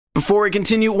Before we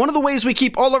continue, one of the ways we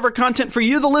keep all of our content for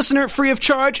you, the listener, free of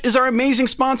charge is our amazing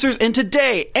sponsors, and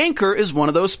today, Anchor is one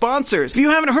of those sponsors. If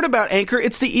you haven't heard about Anchor,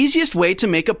 it's the easiest way to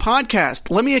make a podcast.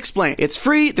 Let me explain. It's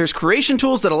free, there's creation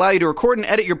tools that allow you to record and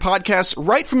edit your podcasts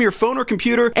right from your phone or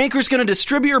computer. Anchor's going to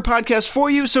distribute your podcast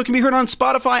for you so it can be heard on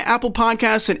Spotify, Apple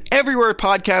Podcasts, and everywhere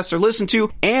podcasts are listened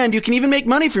to, and you can even make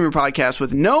money from your podcast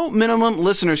with no minimum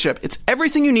listenership. It's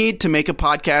everything you need to make a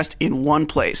podcast in one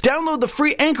place. Download the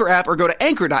free Anchor app or go to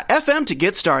anchor.fm to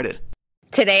get started.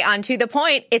 Today on To The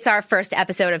Point, it's our first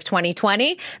episode of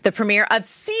 2020, the premiere of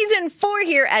Season 4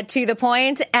 here at To The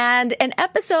Point, and an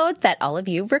episode that all of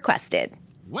you requested.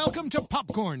 Welcome to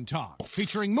Popcorn Talk,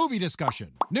 featuring movie discussion,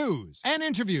 news, and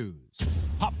interviews.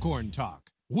 Popcorn Talk.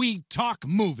 We talk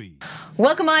movies.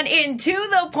 Welcome on in To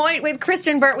The Point with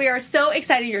Kristen Burt. We are so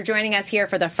excited you're joining us here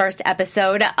for the first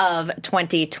episode of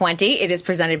 2020. It is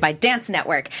presented by Dance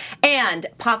Network and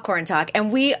Popcorn Talk.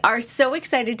 And we are so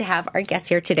excited to have our guests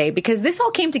here today because this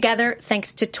all came together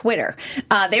thanks to Twitter.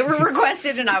 They were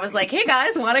requested and I was like, hey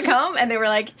guys, want to come? And they were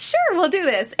like, sure, we'll do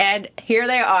this. And here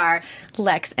they are,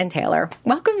 Lex and Taylor.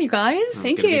 Welcome, you guys.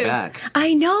 Thank you. Be back.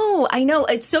 I know.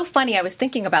 It's so funny. I was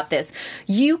thinking about this.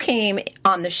 You came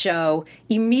on the show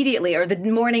immediately or the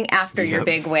morning after your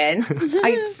big win.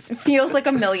 It feels like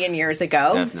a million years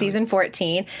ago, Definitely. Season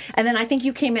 14. And then I think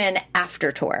you came in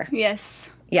after tour. Yes.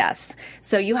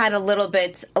 So you had a little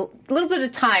bit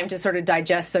of time to sort of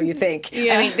digest, so you think.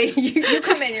 Yeah. I mean, you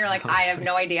come in and you're like, I have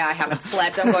no idea. I haven't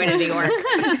slept. I'm going to New York.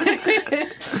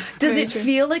 Does it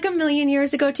feel like a million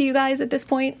years ago to you guys at this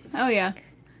point? Oh, yeah.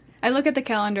 I look at the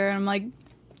calendar and I'm like,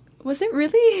 was it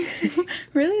really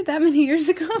that many years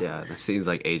ago? Yeah, that seems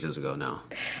like ages ago now.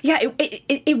 Yeah,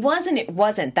 it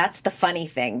wasn't. That's the funny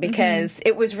thing, because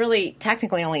it was really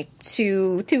technically only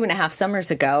two and a half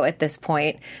summers ago at this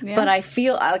point. Yeah. But I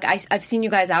feel like I've seen you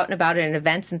guys out and about in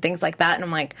events and things like that, and I'm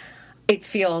like, it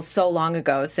feels so long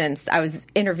ago since I was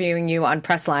interviewing you on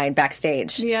Pressline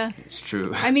backstage. Yeah. It's true.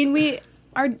 I mean,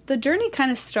 the journey kind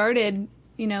of started,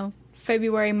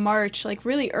 February, March, like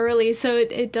really early, so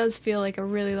it does feel like a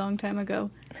really long time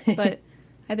ago. But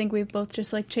I think we've both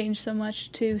just like changed so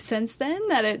much too since then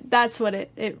that that's what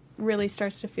it really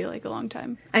starts to feel like a long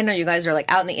time. I know you guys are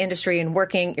like out in the industry and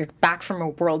working. You're back from a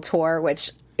world tour,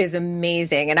 which is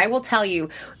amazing. And I will tell you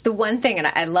the one thing, and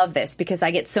I love this because I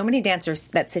get so many dancers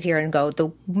that sit here and go, the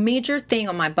major thing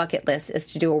on my bucket list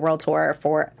is to do a world tour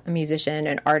for a musician,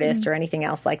 an artist, or anything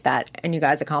else like that. And you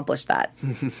guys accomplished that.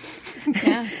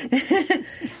 Yeah.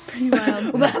 Pretty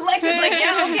wild. Lex is like,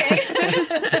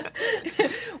 yeah,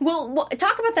 okay. Well,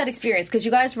 talk about that experience, because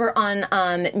you guys were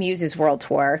on Muse's world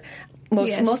tour.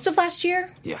 Most of last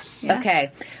year? Yes. Yeah.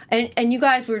 Okay. And you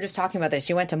guys, we were just talking about this.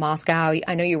 You went to Moscow.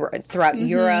 I know you were throughout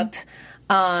Europe.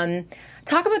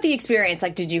 Talk about the experience.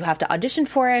 Like, did you have to audition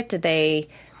for it? Did they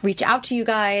reach out to you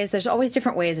guys? There's always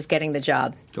different ways of getting the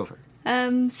job. Go for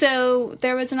it. So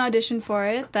there was an audition for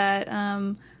it that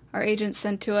our agent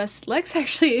sent to us. Lex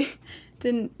actually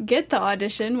didn't get the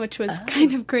audition, which was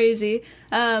kind of crazy.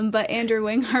 But Andrew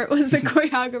Winghart was the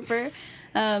choreographer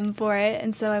for it.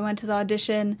 And so I went to the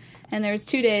audition. And there was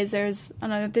 2 days. There was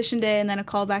an audition day and then a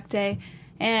callback day.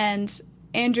 And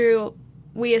Andrew,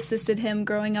 we assisted him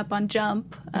growing up on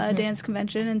Jump, dance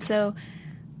convention. And so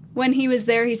when he was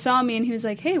there, he saw me and he was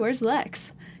like, hey, where's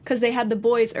Lex? Because they had the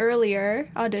boys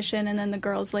earlier audition and then the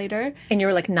girls later. And you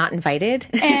were like, not invited?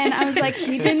 And I was like,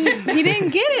 he didn't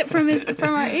get it from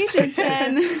our agents.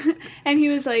 And he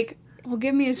was like, well,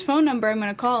 give me his phone number. I'm going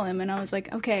to call him. And I was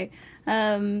like, okay.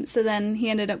 So then he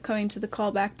ended up coming to the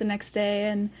callback the next day,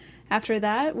 and after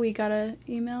that, we got an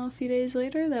email a few days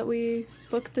later that we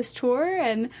booked this tour,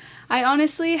 and I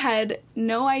honestly had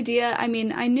no idea. I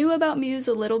mean, I knew about Muse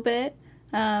a little bit.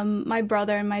 My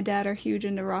brother and my dad are huge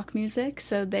into rock music,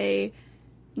 so they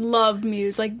love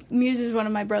Muse. Like, Muse is one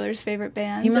of my brother's favorite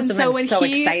bands. He must have been so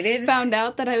excited. When he found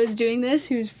out that I was doing this,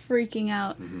 he was freaking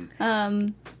out.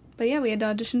 But yeah, we had to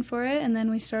audition for it, and then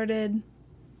we started...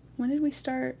 When did we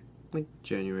start? Like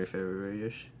January,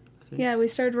 February-ish, I think. Yeah, we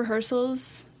started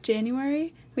rehearsals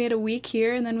January. We had a week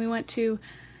here, and then we went to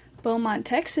Beaumont,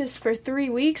 Texas for 3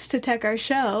 weeks to tech our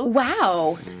show.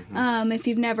 Wow. If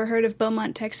you've never heard of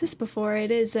Beaumont, Texas before,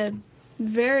 it is a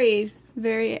very,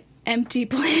 very empty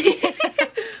place.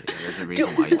 There's a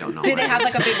reason why you don't know. Do they have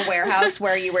like a big warehouse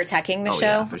where you were teching the show?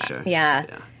 Yeah, for sure. Yeah.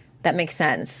 That makes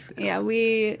sense. Yeah,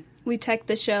 we teched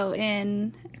the show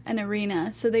in an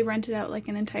arena, so they rented out like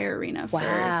an entire arena for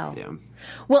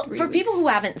Well, for people who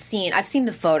haven't seen, I've seen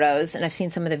the photos and I've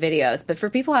seen some of the videos, but for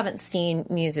people who haven't seen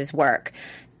Muse's work,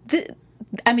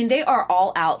 I mean, they are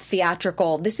all out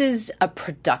theatrical. This is a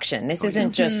production. This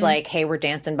isn't just like, hey, we're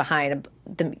dancing behind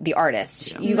the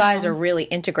artist. You guys are really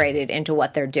integrated into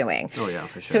what they're doing. Oh, yeah,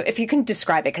 for sure. So if you can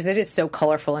describe it, because it is so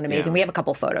colorful and amazing. Yeah. We have a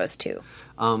couple photos, too.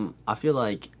 I feel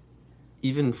like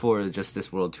even for just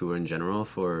this world tour in general,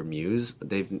 for Muse,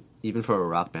 even for a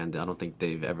rock band, I don't think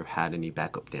they've ever had any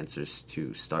backup dancers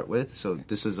to start with. So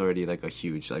this was already like a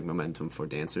huge like momentum for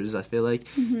dancers, I feel like,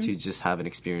 to just have an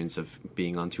experience of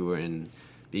being on tour and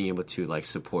being able to like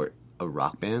support a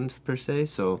rock band per se.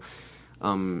 So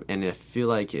and I feel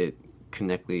like it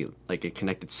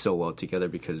connected so well together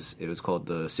because it was called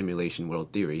the Simulation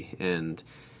World Theory, and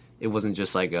it wasn't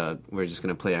just like we're just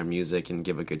going to play our music and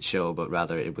give a good show, but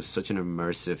rather it was such an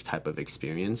immersive type of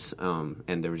experience.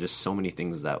 And there were just so many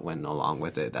things that went along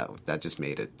with it that just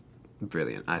made it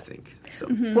brilliant, I think. So,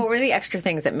 What were the extra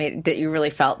things that you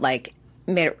really felt like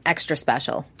made it extra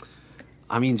special?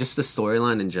 I mean, just the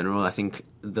storyline in general. I think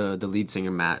the lead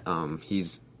singer, Matt, I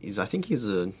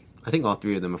think all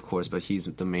three of them, of course, but he's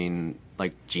the main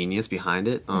like genius behind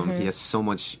it. He has so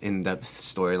much in-depth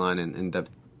storyline and in-depth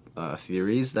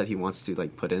theories that he wants to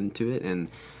like put into it, and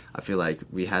I feel like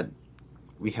we had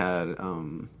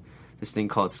this thing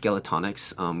called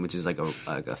Skeletonics, which is like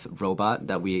a robot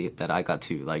that I got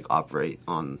to like operate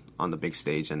on the big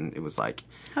stage, and it was like,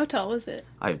 How tall was it?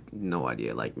 I have no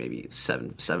idea, like maybe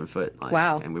 7 foot. Like,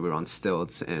 wow! And we were on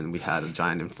stilts, and we had a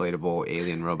giant inflatable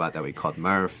alien robot that we called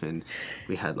Murph, and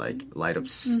we had like light up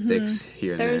sticks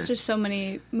here and there. There was just so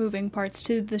many moving parts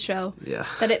to the show. Yeah.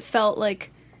 That it felt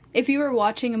like if you were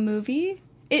watching a movie,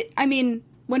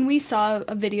 when we saw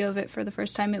a video of it for the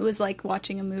first time, it was like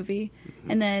watching a movie.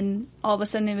 And then all of a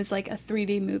sudden it was like a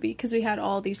 3D movie because we had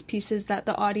all these pieces that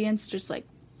the audience just like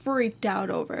freaked out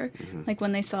over. Like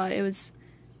when they saw it, it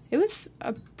was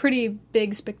a pretty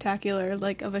big spectacular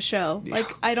like of a show. Yeah.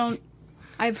 Like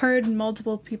I've heard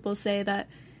multiple people say that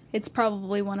it's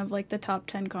probably one of like the top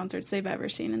 10 concerts they've ever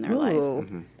seen in their life.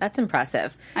 Ooh, that's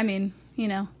impressive. I mean,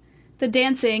 the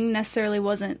dancing necessarily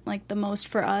wasn't like the most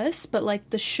for us, but like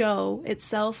the show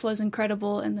itself was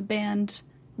incredible, and the band,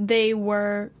 they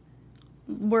were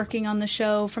working on the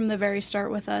show from the very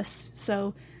start with us.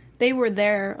 So they were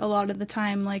there a lot of the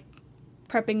time, like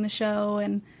prepping the show,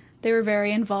 and they were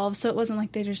very involved. So it wasn't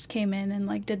like they just came in and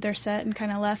like did their set and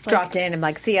kind of left. Dropped in and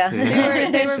like, see ya.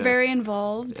 They were very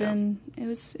involved, and it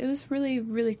was really,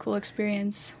 really cool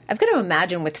experience. I've got to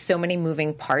imagine with so many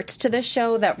moving parts to this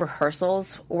show that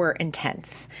rehearsals were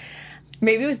intense.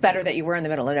 Maybe it was better that you were in the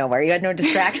middle of nowhere. You had no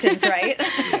distractions, right?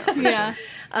 Yeah.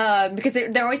 Because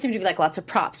there always seemed to be like lots of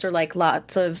props or like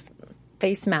lots of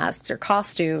face masks or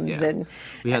costumes, and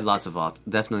we had lots of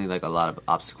definitely like a lot of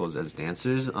obstacles as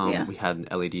dancers. We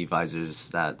had LED visors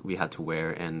that we had to wear,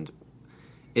 and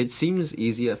it seems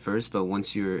easy at first, but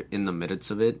once you're in the midst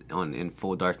of it, in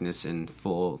full darkness and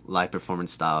full live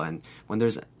performance style, and when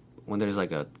there's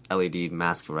like a LED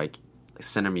mask for like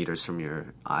centimeters from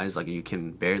your eyes, like you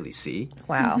can barely see.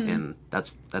 Wow. And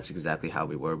that's exactly how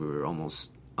we were. We were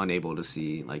almost unable to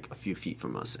see like a few feet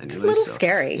from us anyway. It's a little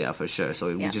scary. Yeah, for sure.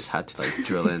 So we just had to like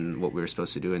drill in what we were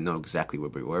supposed to do and know exactly where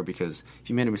we were, because if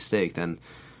you made a mistake, then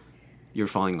you're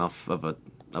falling off of a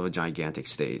gigantic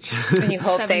stage. And you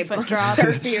hope they 7-foot drop.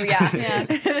 surf you,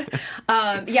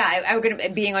 I'm going to,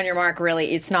 being on your mark,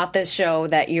 really, it's not this show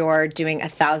that you're doing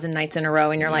 1,000 nights in a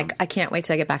row and you're like, I can't wait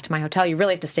till I get back to my hotel. You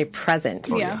really have to stay present.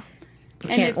 Yeah. You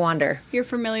can't wander. You're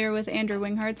familiar with Andrew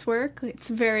Winghart's work. It's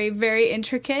very, very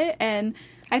intricate, and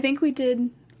I think we did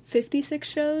 56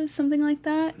 shows, something like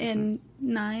that, in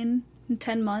 9 and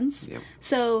 10 months. Yep.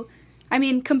 So, I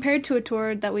mean, compared to a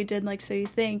tour that we did, like So You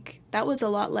Think, that was a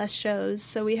lot less shows.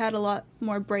 So we had a lot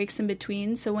more breaks in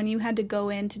between. So when you had to go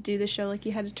in to do the show, like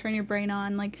you had to turn your brain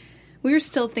on, like we were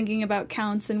still thinking about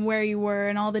counts and where you were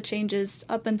and all the changes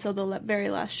up until the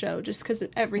very last show, just because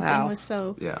everything was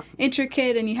so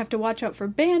intricate, and you have to watch out for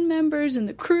band members and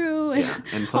the crew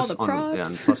and plus all the props.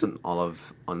 and plus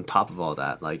on top of all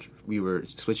that, like we were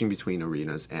switching between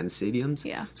arenas and stadiums.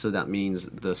 Yeah. So that means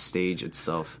the stage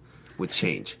itself would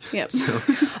change. Yep.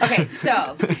 Okay,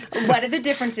 so what are the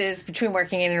differences between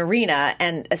working in an arena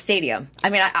and a stadium?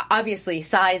 I mean, obviously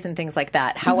size and things like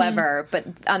that. However, but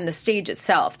on the stage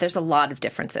itself, there's a lot of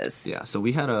differences. Yeah. So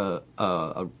we had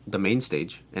the main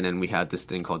stage, and then we had this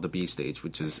thing called the B stage,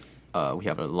 which is we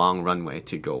have a long runway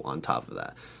to go on top of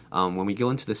that. When we go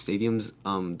into the stadiums,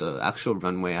 the actual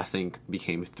runway, I think,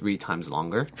 became 3 times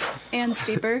longer. And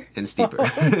steeper. And steeper.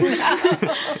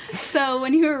 So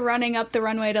when you were running up the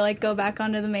runway to, like, go back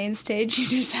onto the main stage, you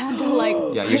just had to, like,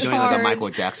 Yeah, you're push doing like a hard. Michael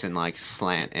Jackson, like,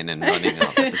 slant and then running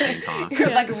up at the same time. You're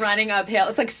like running uphill.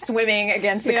 It's like swimming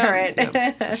against the Yeah. current.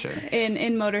 Yeah, for sure.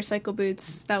 In motorcycle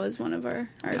boots. That was one of our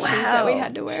shoes Wow. that we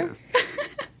had to wear. Sure.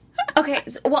 Okay,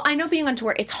 well, I know being on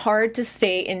tour, it's hard to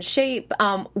stay in shape.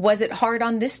 Was it hard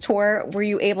on this tour? Were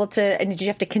you able to, and did you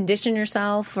have to condition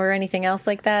yourself or anything else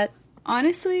like that?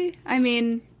 Honestly, I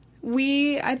mean,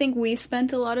 I think we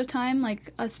spent a lot of time,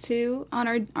 like us two, on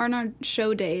our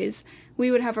show days.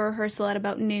 We would have a rehearsal at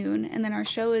about noon, and then our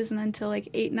show isn't until like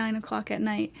 8, 9 o'clock at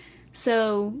night.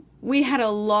 So we had a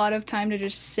lot of time to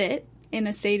just sit in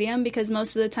a stadium, because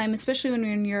most of the time, especially when we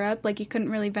were in Europe, like, you couldn't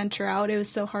really venture out. It was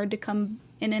so hard to come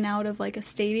in and out of, like, a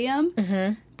stadium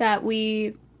that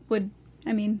we would,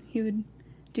 I mean, he would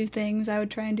do things. I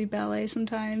would try and do ballet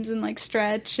sometimes and, like,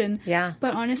 stretch. And Yeah.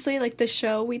 But honestly, like, the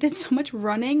show, we did so much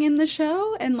running in the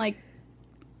show and, like,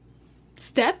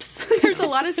 steps. There's a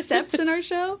lot of steps in our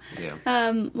show.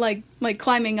 Yeah. Like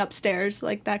climbing upstairs,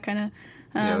 like that kind of.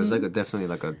 Yeah, it was like definitely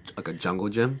like a jungle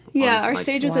gym. Yeah, on, our like,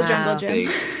 stage was Wow. a jungle gym.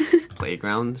 big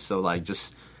playground. So like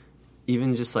just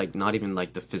like not even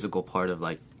like the physical part of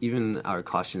like even our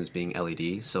costumes being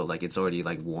LED. So like it's already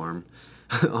like warm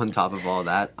on top of all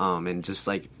that. And just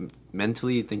like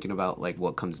mentally thinking about like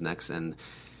what comes next, and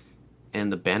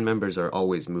the band members are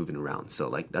always moving around. So,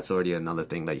 like, that's already another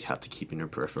thing that you have to keep in your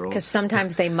peripherals. Because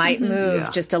sometimes they might move Yeah.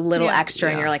 just a little Yeah. extra,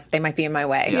 and Yeah. you're like, they might be in my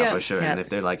way. Yeah, Yeah. for sure. Yeah. And if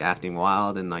they're, like, acting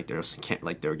wild and, like,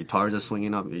 their guitars are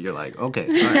swinging up, you're like, okay,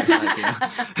 all right. Like, you know.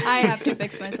 I have to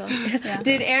fix myself. Yeah.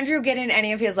 Did Andrew get in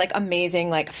any of his like amazing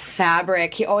like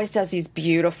fabric? He always does these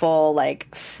beautiful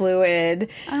like fluid.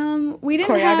 We didn't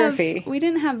Choreography. we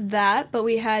didn't have that, but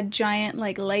we had giant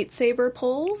like lightsaber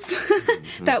poles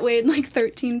that weighed like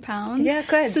 13 pounds. Yeah,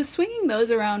 good. So swinging those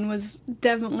around was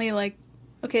definitely like,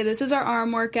 okay, this is our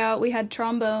arm workout. We had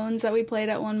trombones that we played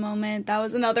at one moment. That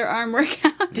was another arm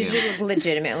workout. Did you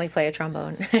legitimately play a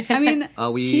trombone? I mean,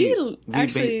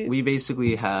 We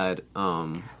basically had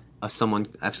someone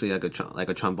actually like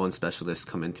a trombone specialist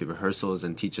come into rehearsals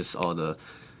and teach us all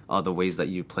the ways that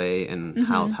you play and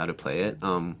Mm-hmm. how to play it.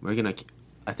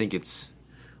 I think it's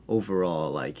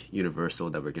overall like universal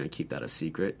that we're gonna keep that a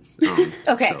secret.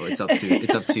 Okay. So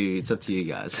it's up to you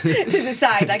guys. to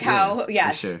decide like how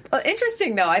yes for sure. Well,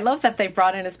 interesting though. I love that they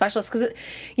brought in a specialist because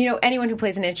anyone who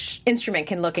plays an instrument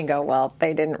can look and go, well,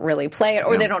 they didn't really play it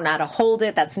or they don't know how to hold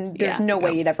it. There's Yeah. no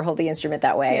way you'd ever hold the instrument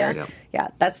that way. Yeah.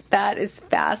 That is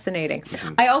fascinating.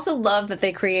 I also love that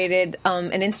they created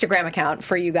an Instagram account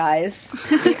for you guys.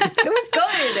 It was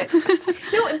good.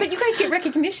 No, but you guys get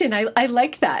recognition. I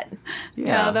like that.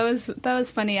 Yeah, that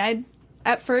was funny.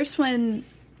 At first when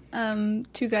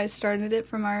two guys started it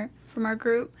from our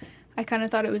group, I kind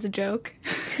of thought it was a joke.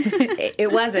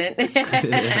 It wasn't.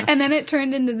 And then it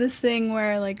turned into this thing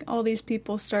where like all these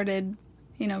people started,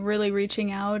 really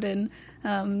reaching out and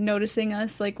noticing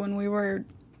us like when we were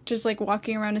just like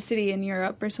walking around a city in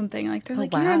Europe or something. Like they're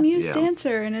like, wow. "You're a Muse Yeah.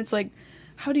 dancer," and it's like,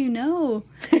 "How do you know?"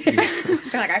 You're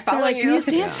like, I follow They're like you. Muse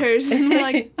dancers, and we're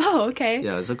like, "Oh, okay."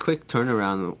 Yeah, it was a quick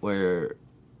turnaround where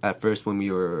at first when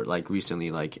we were like recently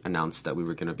like announced that we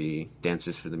were going to be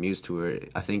dancers for the Muse tour,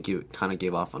 I think it kind of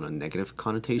gave off on a negative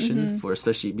connotation for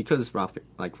especially because rock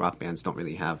bands don't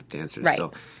really have dancers. Right.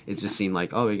 So it just seemed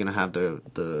like, oh, we're going to have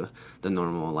the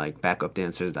normal like backup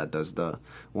dancers that does the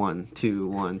 1 2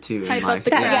 1 2 Hype and, up like, the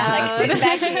crowd. like sitting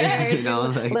back here. you know,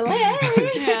 like Little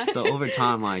hey. Yeah. so over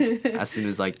time, like as soon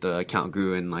as like the account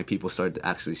grew and like people started to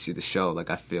actually see the show, like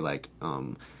I feel like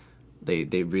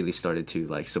they really started to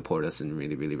like support us and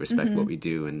really really respect what we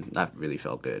do, and that really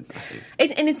felt good, I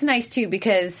think. And it's nice too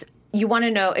because you want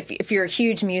to know if you're a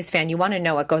huge Muse fan, you want to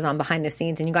know what goes on behind the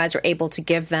scenes, and you guys are able to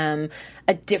give them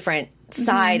a different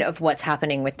side of what's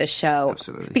happening with the show.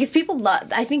 Absolutely. Because people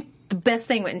love. I think the best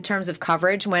thing in terms of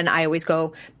coverage when I always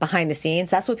go behind the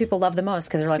scenes, that's what people love the most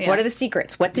because they're like, Yeah. "What are the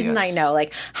secrets? What didn't I Yes. know?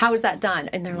 Like, how is that done?"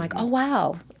 And they're like, "Oh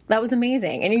wow, that was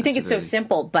amazing." And you think it's so Absolutely.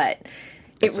 simple, but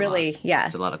It's it a really, lot. yeah.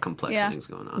 It's a lot of complex Yeah. things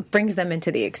going on. Brings them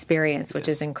into the experience, which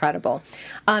is incredible.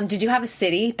 Did you have a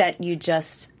city that you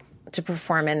just to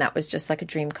perform in that was just like a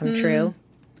dream come true?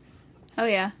 Oh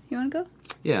yeah, you want to go?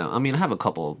 Yeah, I mean I have a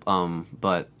couple,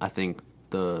 but I think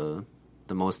the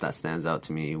most that stands out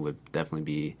to me would definitely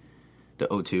be the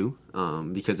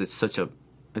O2, because it's such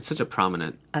a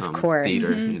prominent Of course.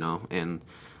 theater, and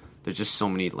there's just so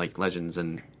many like legends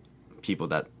and people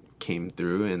that came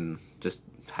through and just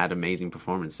had amazing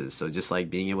performances. So just like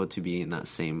being able to be in that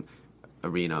same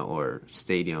arena or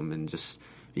stadium and just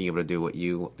being able to do what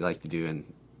you like to do, and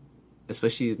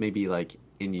especially maybe like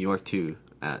in New York too,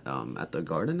 at the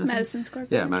Garden, I think? Madison Square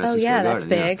Yeah, Garden. Madison Oh, Square yeah, Garden.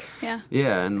 that's big. Yeah.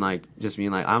 Yeah, and like just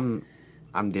being like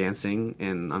I'm dancing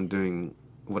and I'm doing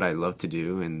what I love to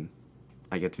do, and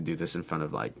I get to do this in front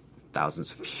of like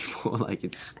thousands of people. Like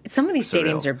it's Some of these surreal.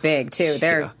 stadiums are big too.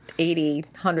 They're Yeah. 80,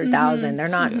 100,000. They're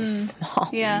not small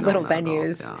Yeah. little Not at all,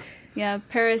 venues. yeah. Yeah,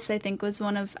 Paris I think was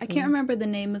one of I can't remember the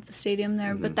name of the stadium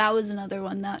there, but that was another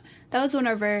one that was one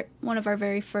of our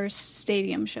very first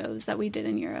stadium shows that we did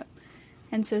in Europe.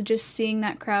 And so just seeing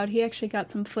that crowd, he actually got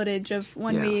some footage of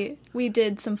when Yeah. we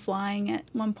did some flying at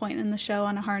one point in the show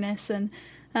on a harness, and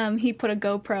he put a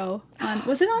GoPro on.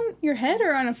 Was it on your head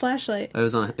or on a flashlight?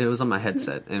 It was on my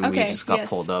headset, and we Okay, just got yes.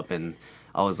 pulled up, and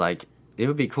I was like, it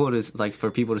would be cool to like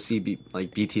for people to see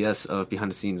BTS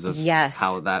behind the scenes of Yes.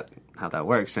 how that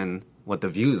works and what the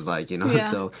view is like, you know. Yeah.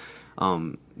 So,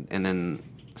 and then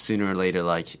sooner or later,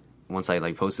 like once I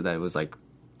like posted that, it was like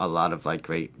a lot of like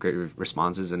great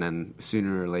responses, and then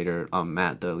sooner or later,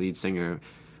 Matt, the lead singer,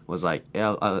 was like,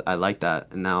 yeah, I like that,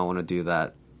 and now I want to do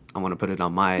that. I want to put it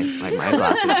on my my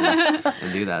glasses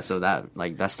and do that. So that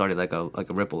started like a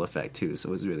ripple effect too. So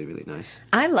it was really, really nice.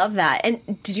 I love that.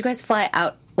 And did you guys fly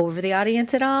out over the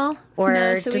audience at all? Or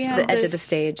No, so just we the had edge of the this-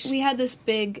 stage? We had this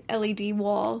big LED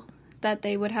wall that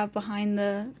they would have behind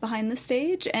the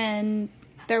stage, and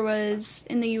there was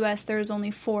in the U.S. there was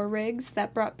only 4 rigs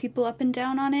that brought people up and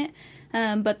down on it.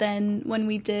 But then when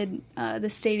we did the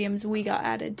stadiums, we got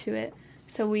added to it,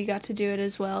 so we got to do it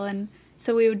as well. And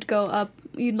so we would go up.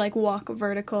 You'd like walk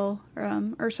horizontal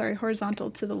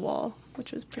to the wall,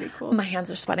 which was pretty cool. My hands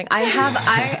are sweating. I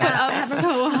have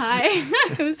so high.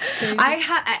 It was crazy.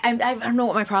 I don't know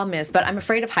what my problem is, but I'm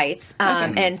afraid of heights.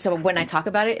 And so when I talk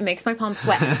about it, it makes my palms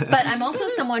sweat. But I'm also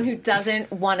someone who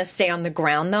doesn't want to stay on the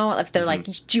ground, though. If they're like,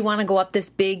 do you want to go up this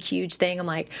big, huge thing? I'm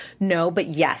like, no, but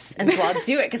yes. And so I'll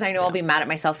do it because I know I'll be mad at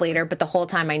myself later. But the whole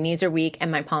time my knees are weak and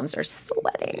my palms are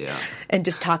sweating. Yeah. And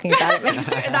just talking about it makes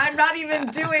me, and I'm not even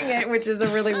doing it, which is a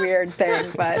really weird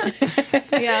thing. But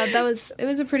Yeah, it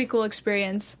was a pretty cool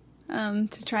experience to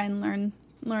try and learn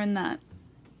that.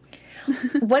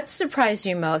 what surprised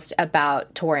you most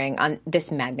about touring on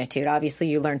this magnitude? Obviously,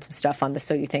 you learned some stuff on the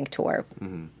So You Think tour.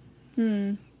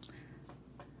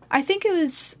 I think it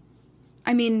was,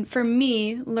 I mean, for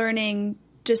me, learning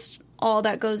just all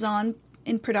that goes on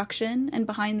in production and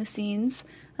behind the scenes.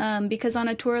 Because on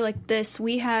a tour like this,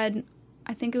 we had,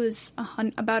 I think it was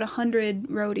about 100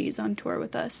 roadies on tour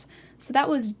with us. So that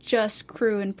was just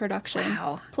crew and production.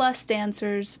 Wow. Plus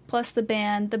dancers, plus the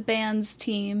band's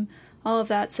team, all of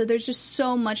that. So there's just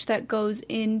so much that goes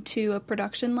into a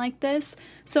production like this.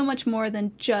 So much more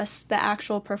than just the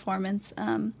actual performance.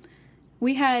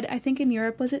 We had, I think in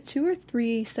Europe, was it 2 or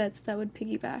 3 sets that would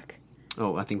piggyback?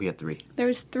 Oh, I think we had 3. There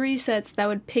was 3 sets that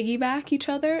would piggyback each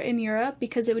other in Europe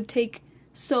because it would take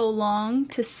so long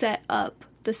to set up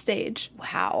the stage.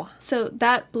 Wow. So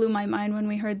that blew my mind when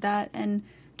we heard that, and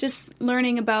just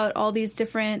learning about all these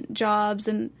different jobs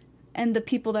and the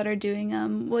people that are doing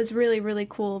them was really, really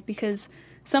cool because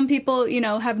some people,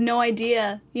 have no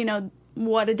idea,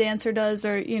 what a dancer does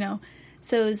or,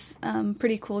 so it was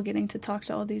pretty cool getting to talk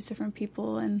to all these different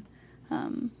people and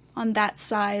on that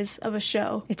size of a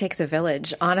show. It takes a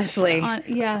village, honestly.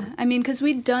 Yeah, I mean, because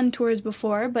we'd done tours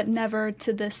before, but never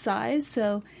to this size,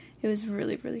 so it was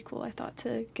really, really cool, I thought,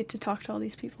 to get to talk to all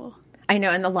these people. I know,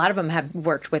 and a lot of them have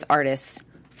worked with artists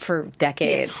for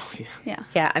decades. Yeah.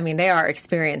 Yeah, I mean, they are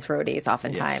experienced roadies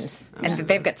oftentimes. Yes, and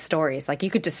they've got stories. Like, you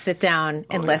could just sit down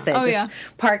and listen. Oh, just yeah.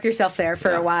 park yourself there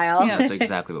for a while. Yeah. That's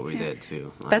exactly what we did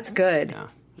too. Like, That's good. Yeah.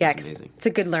 Yeah, It's 'cause amazing. it's a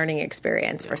good learning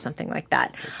experience for something like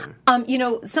that.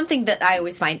 sure. Something that I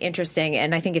always find interesting,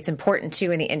 and I think it's important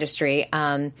too in the industry.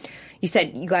 You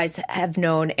said you guys have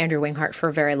known Andrew Winghart for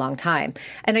a very long time,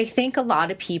 and I think a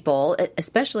lot of people,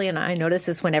 especially, and I notice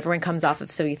this when everyone comes off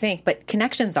of So You Think, but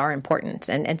connections are important,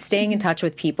 and staying in touch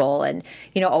with people, and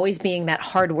always being that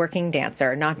hardworking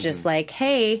dancer, not just like,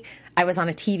 hey, I was on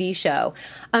a TV show.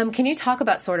 Can you talk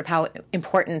about sort of how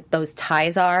important those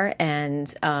ties are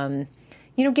and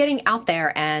getting out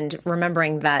there and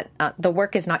remembering that the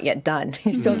work is not yet done.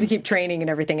 You still have to keep training and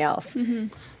everything else.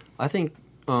 I think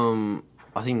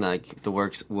like the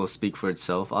work will speak for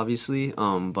itself, obviously.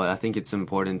 But I think it's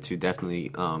important to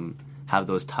definitely have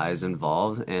those ties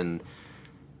involved. And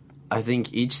I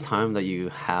think each time that you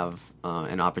have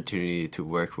an opportunity to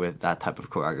work with that type of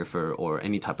choreographer or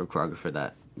any type of choreographer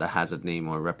that has a name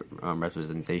or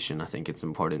representation, I think it's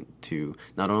important to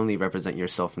not only represent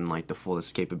yourself in like the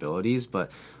fullest capabilities,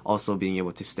 but also being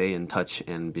able to stay in touch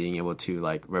and being able to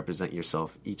like represent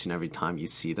yourself each and every time you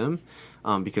see them,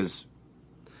 because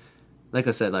like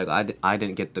I said, like I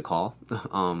didn't get the call,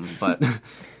 but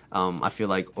I feel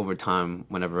like over time,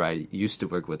 whenever I used to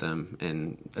work with him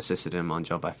and assisted him on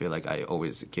Jump, I feel like I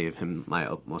always gave him my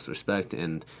utmost respect,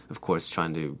 and of course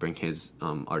trying to bring his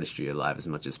artistry alive as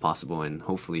much as possible. And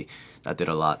hopefully that did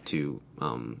a lot to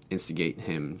instigate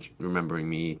him remembering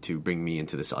me to bring me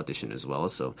into this audition as well.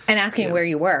 So and asking where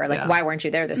you were, like why weren't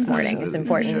you there this morning is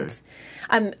important.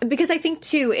 Sure. Because I think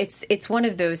too, it's one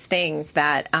of those things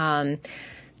that.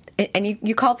 And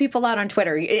you call people out on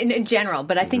Twitter in general,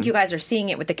 but I think you guys are seeing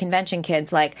it with the convention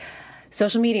kids. Like,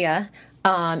 social media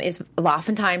is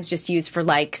oftentimes just used for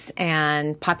likes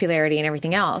and popularity and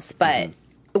everything else. But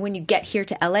when you get here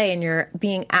to LA and you're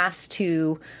being asked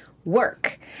to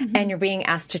work and you're being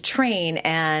asked to train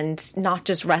and not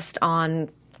just rest on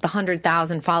the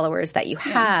 100,000 followers that you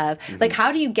have, like,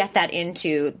 how do you get that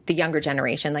into the younger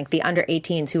generation, like the under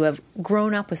 18s who have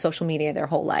grown up with social media their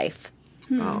whole life?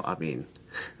 Oh, I mean...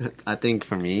 I think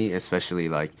for me, especially,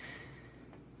 like,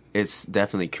 it's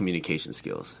definitely communication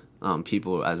skills.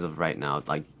 People, as of right now,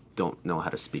 like, don't know how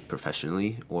to speak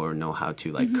professionally or know how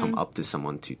to, like, come up to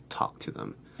someone to talk to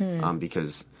them.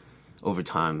 Because over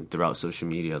time, throughout social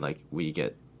media, like, we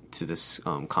get to this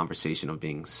conversation of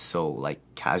being so, like,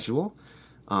 casual.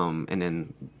 And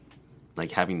then,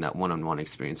 like, having that one-on-one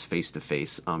experience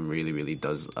face-to-face really, really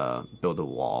does build a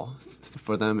wall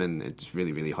for them, and it's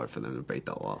really, really hard for them to break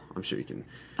that wall. I'm sure you can.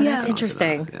 That's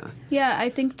interesting. That. Yeah, I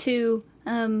think, too,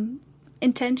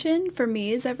 intention for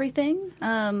me is everything.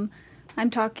 I'm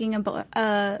talking about,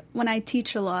 when I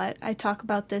teach a lot, I talk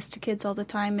about this to kids all the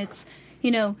time. It's,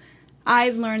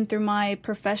 I've learned through my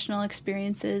professional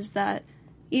experiences that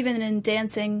even in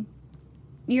dancing,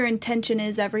 your intention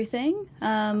is everything.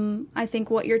 I think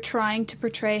what you're trying to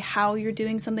portray, how you're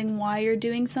doing something, why you're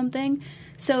doing something.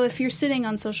 So if you're sitting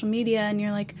on social media and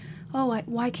you're like, oh,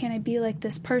 why can't I be like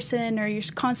this person? Or you're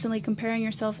constantly comparing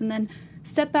yourself, and then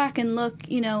step back and look,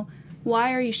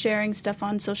 why are you sharing stuff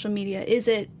on social media? Is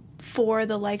it for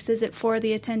the likes? Is it for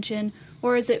the attention?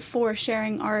 Or is it for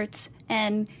sharing art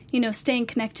and, staying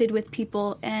connected with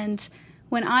people? And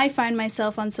when I find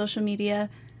myself on social media,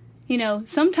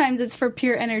 sometimes it's for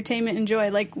pure entertainment and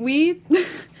joy. Like, we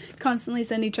constantly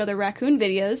send each other raccoon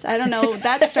videos. I don't know.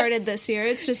 That started this year.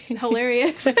 It's just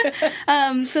hilarious.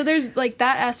 So there's, like,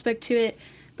 that aspect to it.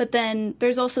 But then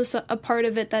there's also a part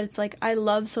of it that it's like, I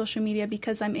love social media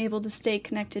because I'm able to stay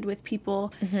connected with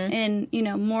people in,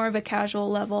 more of a casual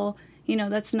level,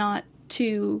 that's not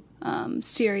too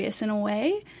serious in a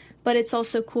way. But it's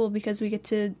also cool because we get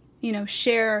to,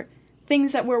 share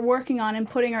things that we're working on and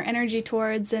putting our energy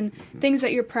towards and things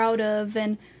that you're proud of.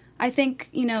 And I think,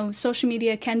 social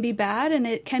media can be bad and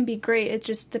it can be great. It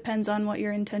just depends on what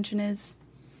your intention is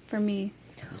for me.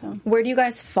 So where do you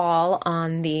guys fall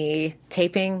on the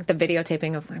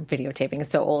videotaping,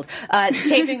 it's so old,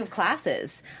 taping of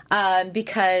classes?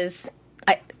 Because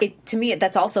to me,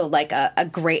 that's also like a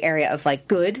gray area of like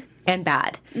good and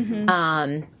bad.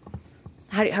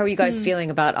 How are you guys feeling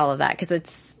about all of that?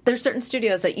 Because there's certain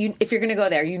studios that if you're going to go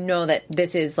there, that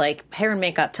this is like hair and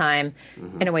makeup time,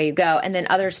 and away you go. And then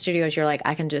other studios, you're like,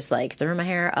 I can just like throw my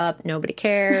hair up, nobody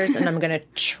cares, and I'm going to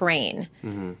train.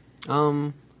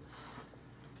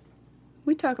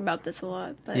 We talk about this a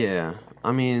lot. But. Yeah,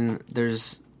 I mean,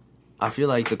 I feel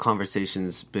like the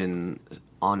conversation's been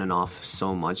on and off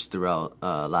so much throughout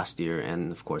last year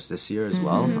and of course this year as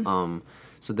well.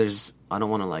 So I don't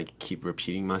want to like keep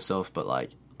repeating myself, but like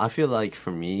I feel like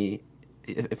for me,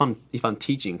 if I'm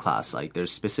teaching class, like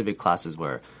there's specific classes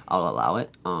where I'll allow it,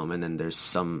 and then there's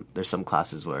some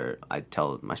classes where I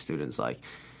tell my students like,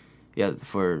 yeah,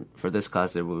 for this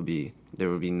class there will be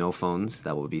no phones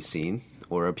that will be seen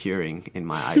or appearing in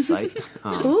my eyesight.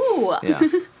 Ooh. Yeah.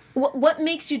 What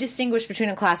makes you distinguish between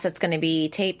a class that's going to be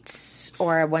taped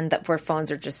or one where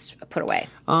phones are just put away?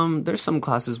 There's some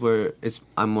classes where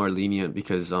I'm more lenient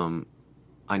because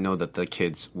I know that the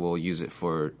kids will use it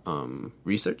for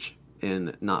research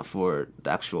and not for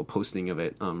the actual posting of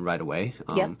it right away.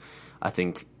 I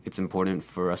think it's important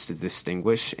for us to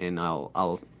distinguish, and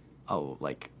I'll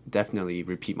like definitely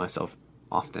repeat myself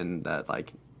often that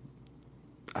like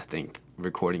I think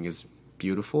recording is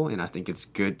beautiful, and I think it's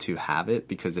good to have it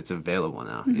because it's available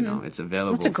now. It's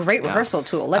available. It's a great rehearsal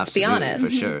tool. Let's be honest.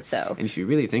 For sure. So, and if you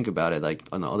really think about it, like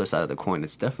on the other side of the coin,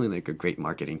 it's definitely like a great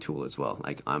marketing tool as well.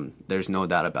 Like there's no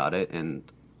doubt about it, and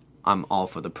I'm all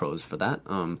for the pros for that.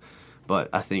 But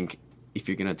I think if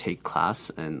you're gonna take class,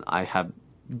 and I have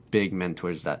big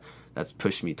mentors that's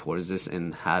pushed me towards this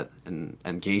and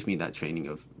gave me that training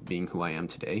of being who I am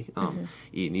today.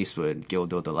 Ian Eastwood,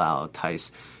 Gildo Delau,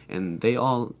 Tice, and they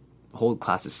all hold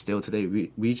classes still today.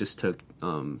 We just took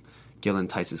Gillen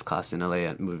Tice's class in LA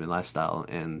at Movement Lifestyle,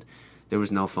 and there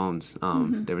was no phones.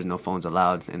 There was no phones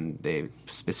allowed, and they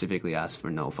specifically asked for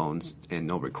no phones and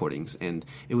no recordings. And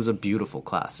it was a beautiful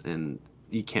class, and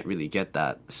you can't really get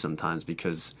that sometimes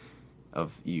because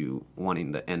of you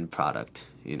wanting the end product,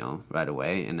 right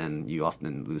away, and then you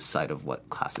often lose sight of what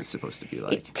class is supposed to be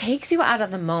like. It takes you out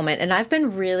of the moment, and I've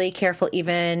been really careful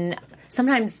even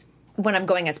sometimes when I'm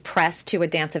going as press to a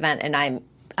dance event and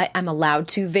I'm allowed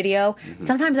to video,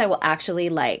 sometimes I will actually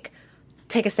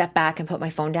take a step back and put my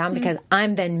phone down because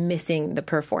I'm then missing the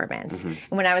performance. And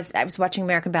when I was watching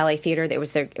American Ballet Theater, it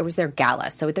was their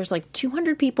gala. So there's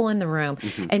 200 people in the room,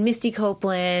 and Misty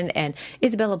Copeland and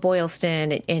Isabella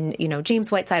Boylston and James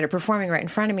Whiteside are performing right in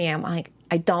front of me. I'm like,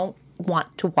 I don't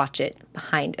want to watch it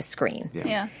behind a screen.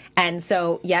 Yeah. And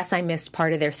so, yes, I missed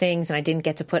part of their things and I didn't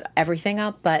get to put everything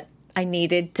up, but I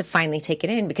needed to finally take it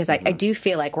in because I do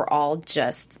feel like we're all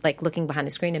just looking behind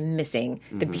the screen and missing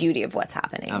the beauty of what's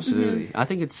happening. Absolutely. I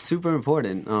think it's super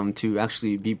important to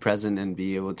actually be present and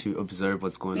be able to observe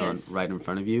what's going on right in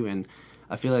front of you. And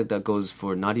I feel like that goes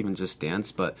for not even just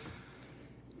dance, but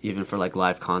even for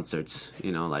live concerts.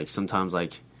 Sometimes I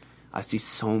see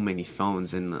so many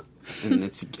phones and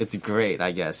it's great,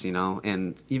 I guess,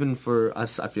 And even for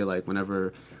us, I feel like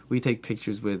whenever we take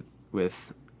pictures with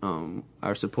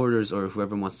our supporters or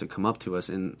whoever wants to come up to us,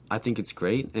 and I think it's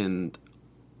great, and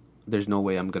there's no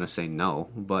way I'm gonna say no,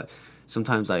 but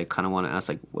sometimes I kind of want to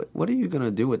ask what are you gonna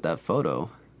do with that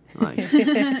photo?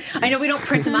 I know we don't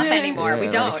print them up anymore. We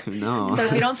don't. No. So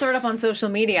if you don't throw it up on social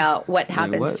media, what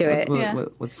happens to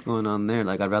it? What's going on there?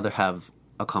 I'd rather have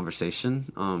a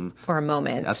conversation or a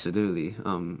moment. Absolutely.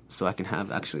 So I can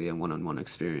have actually a one-on-one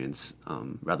experience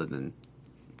rather than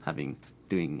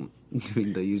doing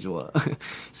the usual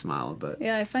smile. But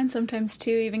yeah, I find sometimes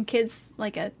too, even kids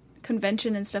at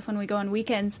convention and stuff when we go on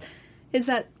weekends, is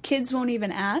that kids won't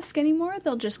even ask anymore.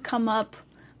 They'll just come up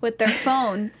with their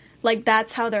phone.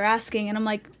 That's how they're asking. And I'm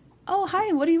like, oh,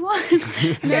 hi, what do you want?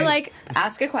 And they're like,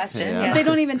 ask a question. Yeah. They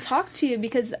don't even talk to you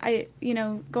because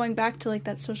going back to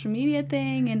that social media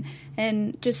thing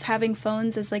and just having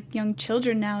phones as young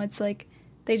children now, it's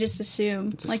they just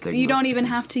assume you don't even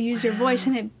have to use your voice,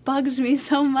 and it bugs me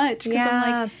so much because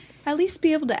I'm at least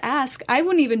be able to ask. I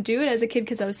wouldn't even do it as a kid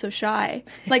because I was so shy.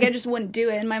 I just wouldn't do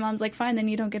it, and my mom's like, fine, then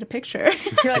you don't get a picture.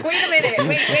 You're like, wait a minute,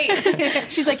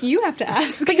 wait. She's like, you have to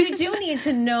ask. But you do need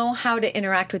to know how to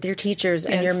interact with your teachers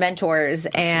and your mentors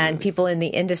and people in the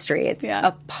industry. It's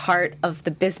a part of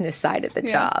the business side of the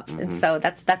job. And so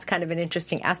that's kind of an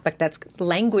interesting aspect.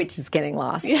 Language is getting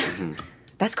lost. Yeah.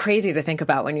 That's crazy to think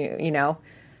about when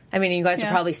I mean, you guys are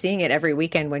probably seeing it every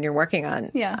weekend when you're working on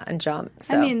Jump.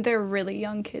 So. I mean, they're really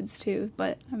young kids too,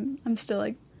 but I'm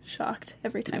still shocked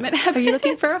every time it happens. Are you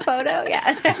looking for a photo?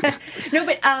 Yeah. No,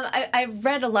 but I've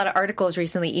read a lot of articles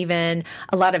recently. Even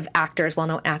a lot of actors,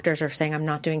 well-known actors, are saying, I'm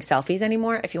not doing selfies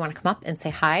anymore. If you want to come up and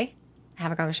say hi,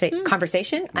 have a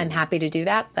conversation, I'm happy to do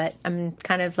that. But I'm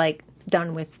kind of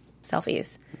done with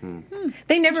selfies.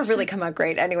 They never really come out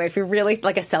great anyway. If you're really a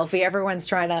selfie, everyone's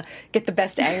trying to get the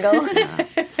best angle.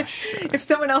 If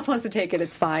someone else wants to take it,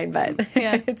 it's fine, but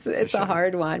it's a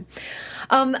hard one.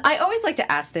 I always like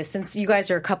to ask this, since you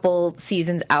guys are a couple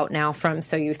seasons out now from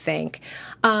So You Think,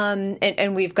 and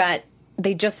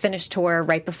they just finished tour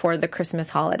right before the Christmas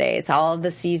holidays, all of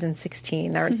the season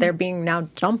 16. They're being now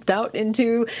dumped out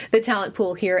into the talent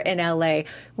pool here in LA.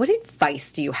 What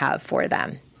advice do you have for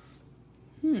them?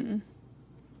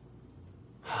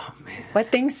 Oh, man.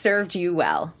 What things served you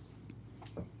well?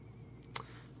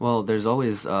 Well, there's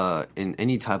always, in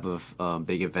any type of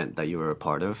big event that you were a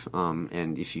part of,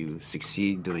 and if you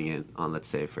succeed doing it on, let's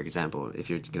say, for example, if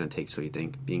you're going to take So You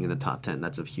Think, being in the top 10,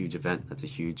 that's a huge event. That's a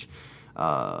huge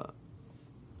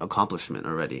accomplishment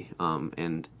already.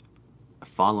 And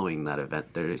following that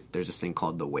event, there's this thing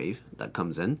called the wave that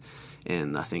comes in,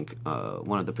 and I think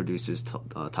one of the producers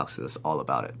talks to us all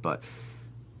about it. But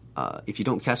if you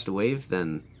don't catch the wave,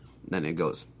 then it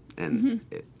goes. And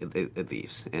it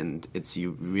leaves, and it's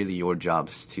really your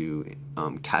jobs to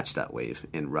catch that wave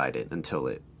and ride it until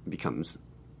it becomes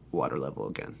water level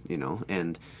again,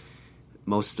 And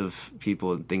most of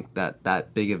people think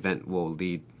that big event will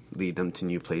lead them to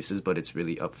new places, but it's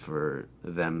really up for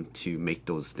them to make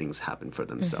those things happen for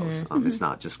themselves. It's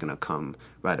not just going to come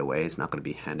right away. It's not going to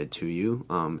be handed to you.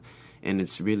 And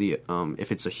it's really,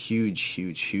 if it's a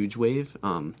huge wave,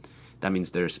 that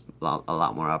means there's a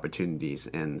lot more opportunities,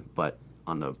 but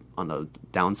on the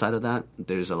downside of that,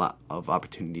 there's a lot of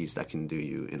opportunities that can do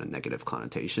you in a negative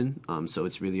connotation. So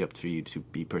it's really up to you to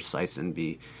be precise and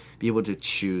be able to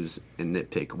choose and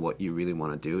nitpick what you really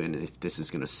want to do, and if this is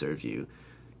going to serve you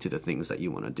to the things that you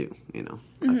want to do.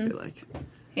 I feel like.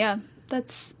 Yeah,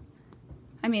 that's.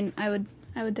 I mean, I would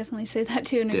definitely say that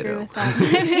too and Ditto. agree with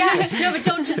that. Yeah, no, but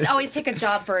don't just always take a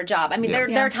job for a job. I mean,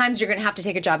 there are times you're going to have to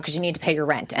take a job because you need to pay your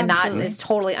rent, and Absolutely. that is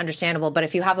totally understandable. But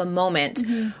if you have a moment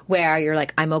where you're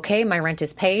like, I'm okay, my rent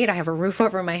is paid, I have a roof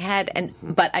over my head,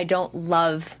 but I don't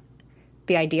love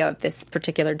the idea of this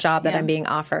particular job that I'm being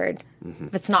offered.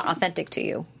 If it's not authentic to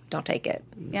you, don't take it.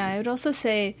 Yeah, I would also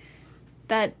say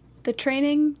that the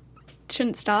training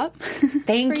shouldn't stop.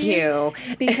 Thank for you.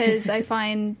 Because I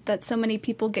find that so many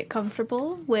people get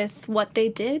comfortable with what they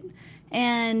did.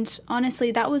 And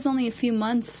honestly, that was only a few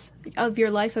months of your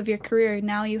life, of your career.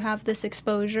 Now you have this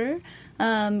exposure.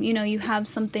 You have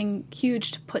something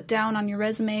huge to put down on your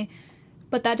resume.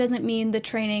 But that doesn't mean the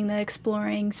training, the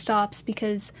exploring stops,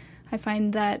 because I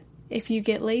find that if you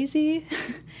get lazy,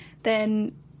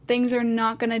 then things are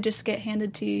not going to just get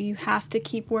handed to you. You have to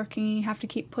keep working, you have to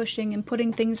keep pushing and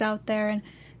putting things out there and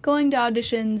going to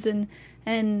auditions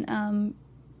and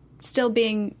still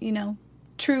being,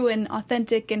 true and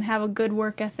authentic and have a good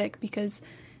work ethic, because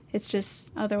it's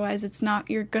just, otherwise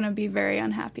you're going to be very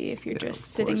unhappy if you're just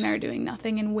sitting there doing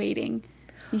nothing and waiting.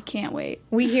 You can't wait.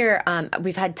 We hear,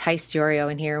 we've had Tice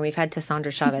Diorio in here, and we've had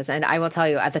Tassandra Chavez, and I will tell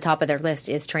you, at the top of their list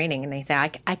is training, and they say,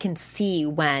 I can see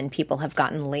when people have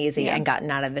gotten lazy and gotten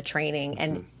out of the training,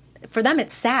 and for them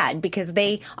it's sad, because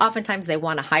oftentimes they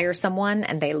want to hire someone,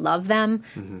 and they love them,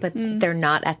 but they're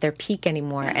not at their peak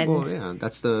anymore. And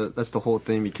that's the whole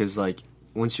thing, because, like,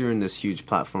 once you're in this huge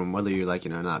platform, whether you like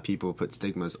it or not, people put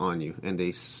stigmas on you, and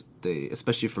they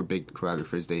especially for big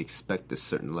choreographers, they expect this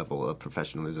certain level of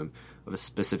professionalism, of a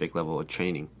specific level of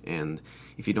training, and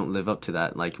if you don't live up to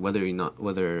that, like whether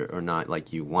or not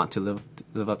like you want to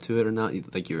live up to it or not,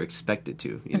 like you're expected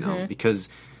to, because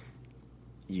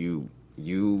you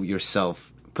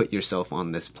yourself put yourself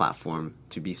on this platform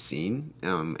to be seen,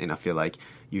 and I feel like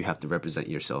you have to represent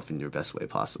yourself in your best way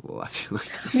possible. I feel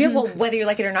like. Yeah, well, whether you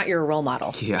like it or not, you're a role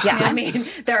model. Yeah. I mean,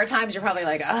 there are times you're probably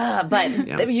like,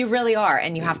 but you really are,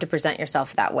 and you have to present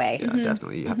yourself that way. Yeah,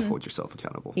 definitely. You have to hold yourself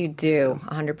accountable. You do,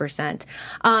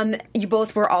 100%. You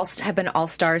both have been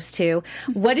all-stars too.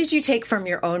 What did you take from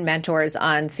your own mentors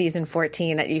on season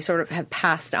 14 that you sort of have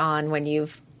passed on when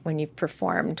you've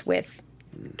performed with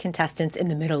contestants in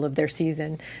the middle of their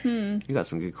season? You got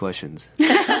some good questions.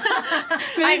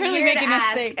 I'm really here making to us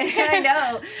ask. think.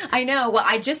 I know. Well,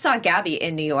 I just saw Gabby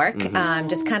in New York.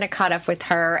 Just kind of caught up with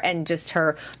her and just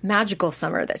her magical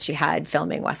summer that she had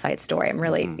filming West Side Story. I'm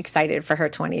really excited for her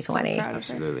 2020. So proud of her.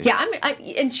 Absolutely. Yeah,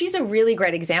 and she's a really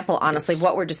great example, honestly, of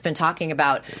what we've just been talking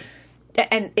about.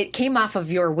 And it came off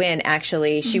of your win,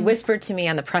 actually. She whispered to me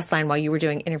on the press line while you were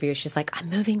doing interviews. She's like, I'm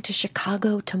moving to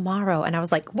Chicago tomorrow. And I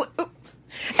was like, what?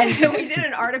 And so we did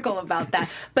an article about that.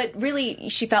 But really,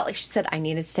 she felt like she said, I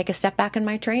needed to take a step back in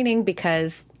my training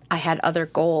because I had other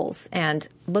goals. And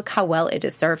look how well it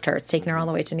has served her. It's taken her all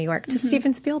the way to New York, to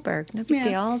Steven Spielberg. No big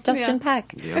deal. Justin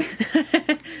Peck. Yeah.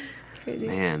 Crazy.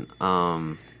 Man,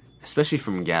 especially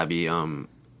from Gabby,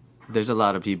 there's a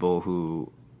lot of people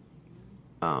who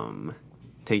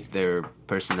take their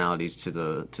personalities to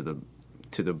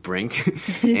the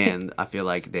brink, and I feel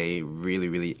like they really,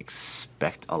 really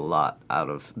expect a lot out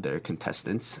of their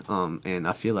contestants. And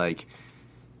I feel like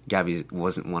Gabby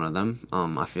wasn't one of them.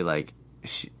 I feel like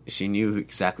she knew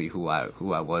exactly who I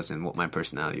was and what my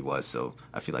personality was. So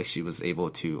I feel like she was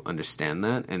able to understand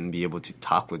that and be able to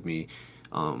talk with me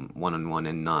one-on-one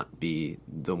and not be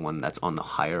the one that's on the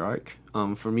hierarchy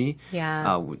for me.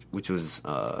 Yeah.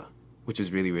 Which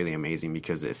was really, really amazing,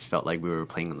 because it felt like we were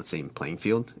playing on the same playing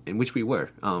field, in which we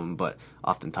were. But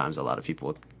oftentimes a lot of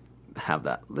people have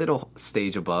that little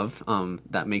stage above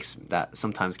that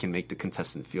sometimes can make the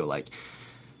contestant feel like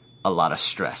a lot of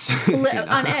stress.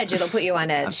 On edge. It'll put you on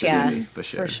edge. Absolutely, Yeah. for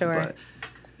sure. For sure. But,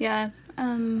 Yeah.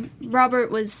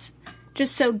 Robert was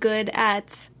just so good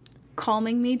at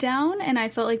calming me down, and I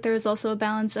felt like there was also a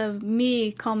balance of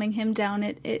me calming him down.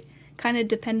 It kind of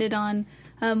depended on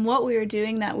what we were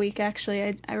doing that week.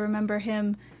 Actually, I remember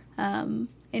him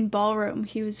in ballroom.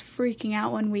 He was freaking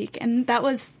out one week, and that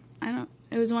was,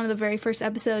 it was one of the very first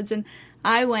episodes, and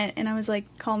I went and I was like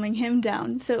calming him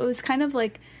down. So it was kind of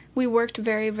like we worked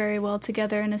very, very well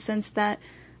together, in a sense that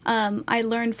I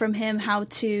learned from him how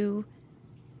to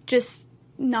just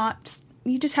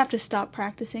you just have to stop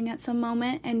practicing at some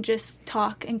moment and just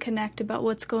talk and connect about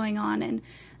what's going on.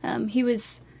 And he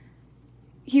was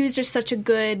just such a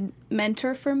good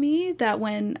mentor for me that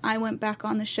when I went back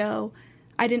on the show,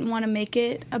 I didn't want to make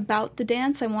it about the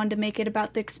dance. I wanted to make it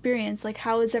about the experience. Like,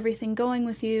 how is everything going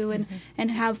with you?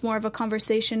 And have more of a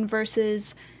conversation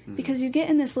versus, because you get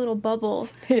in this little bubble.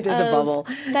 It is a bubble.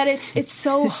 That it's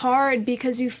so hard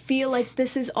because you feel like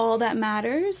this is all that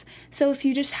matters. So if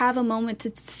you just have a moment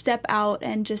to step out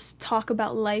and just talk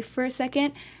about life for a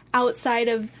second, outside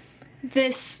of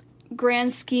this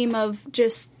grand scheme of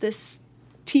just this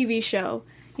TV show,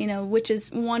 you know, which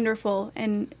is wonderful,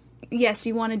 and yes,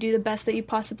 you want to do the best that you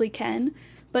possibly can,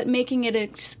 but making it an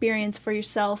experience for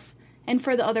yourself and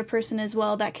for the other person as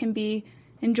well that can be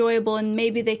enjoyable, and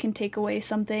maybe they can take away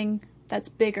something that's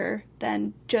bigger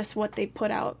than just what they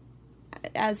put out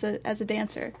as a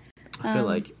dancer. I feel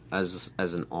like as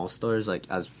an all-stars, like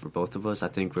as for both of us, I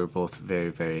think we're both very,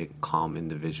 very calm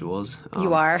individuals.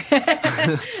 You are.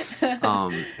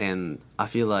 And I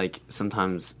feel like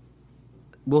sometimes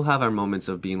we'll have our moments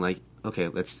of being like, okay,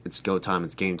 it's go time,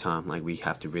 it's game time. Like, we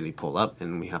have to really pull up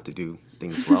and we have to do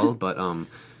things well. But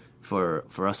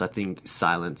for us, I think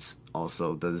silence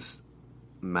also does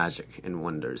magic and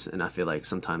wonders. And I feel like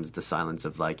sometimes the silence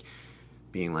of like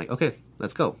being like, okay,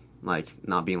 let's go. Like,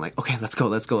 not being like, okay, let's go,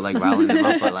 like riling them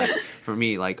up. But like, for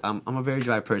me, like, I'm a very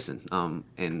dry person,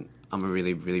 and I'm a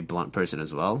really, really blunt person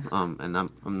as well. And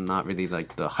I'm not really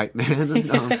like the hype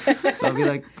man. So I'll be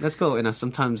like, let's go. And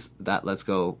sometimes that let's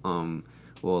go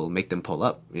will make them pull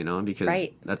up, you know, because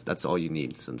that's all you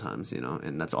need sometimes, you know,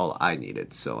 and that's all I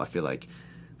needed. So I feel like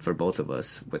for both of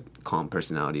us with calm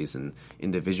personalities and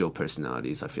individual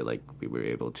personalities, I feel like we were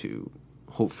able to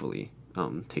hopefully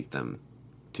take them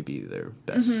to be their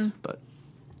best, but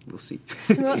we'll see.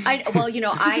 Well, you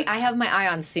know, I have my eye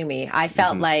on Sumi. I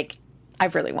felt like I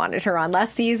really wanted her on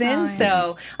last season,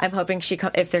 so I'm hoping she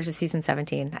if there's a season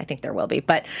 17, I think there will be.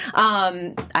 But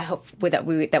I hope that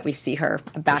we see her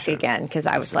back again, because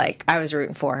I was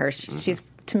rooting for her. She's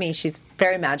to me, she's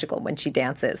very magical when she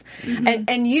dances. And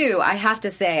I have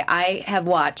to say, I have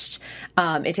watched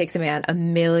It Takes a Man a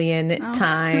million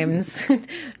times.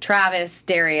 Travis,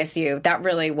 Darius, that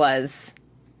really was.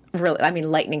 I mean,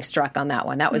 lightning struck on that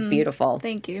one. That was beautiful.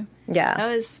 Thank you. Yeah.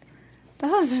 That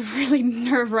was a really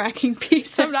nerve-wracking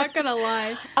piece, I'm not going to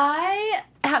lie. I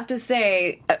have to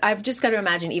say, I've just got to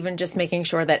imagine even just making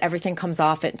sure that everything comes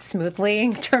off it smoothly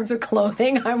in terms of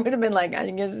clothing. I would have been like, I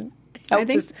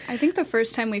think the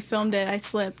first time we filmed it, I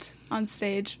slipped on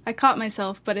stage. I caught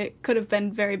myself, but it could have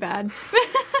been very bad.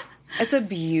 It's a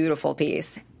beautiful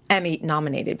piece.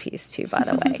 Emmy-nominated piece, too, by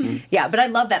the way. Yeah, but I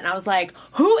love that. And I was like,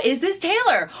 who is this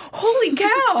Taylor? Holy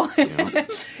cow!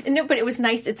 No, but it was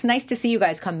nice. It's nice to see you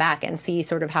guys come back and see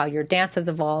sort of how your dance has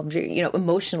evolved, you know,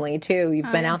 emotionally, too.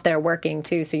 You've been out there working,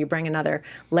 too, so you bring another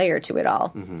layer to it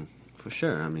all. For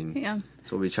sure. I mean,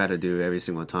 that's what we try to do every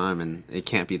single time, and it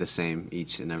can't be the same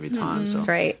each and every time. So that's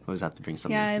right. Always have to bring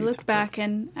something. Yeah, I look back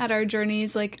and at our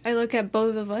journeys, like, I look at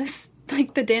both of us,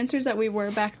 like the dancers that we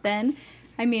were back then.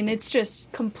 I mean, it's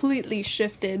just completely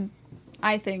shifted,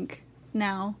 I think,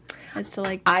 now as to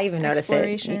like I even notice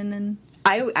exploration it. And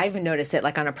I even noticed it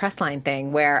like on a press line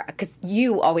thing where, because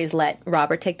you always let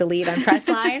Robert take the lead on press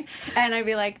line, and I'd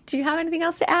be like, "Do you have anything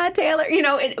else to add, Taylor?" You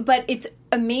know, but it's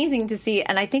amazing to see.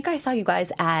 And I think I saw you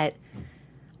guys at,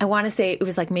 I want to say it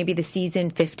was like maybe the season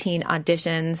 15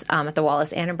 auditions at the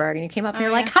Wallace Annenberg, and you came up and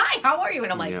you're like, "Hi, how are you?"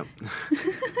 And I'm like,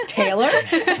 Taylor.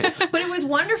 But it was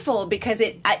wonderful because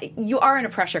you are in a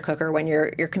pressure cooker when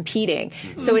you're competing,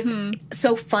 so it's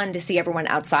so fun to see everyone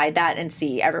outside that and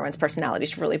see everyone's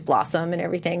personalities really blossom and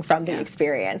everything from the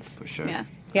experience. For sure.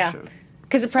 Yeah.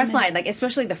 Because the press line, like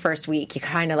especially the first week, you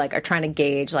kind of like are trying to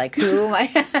gauge like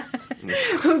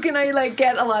who can I like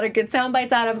get a lot of good sound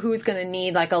bites out of, who's going to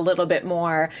need like a little bit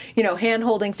more, you know, hand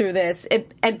holding through this.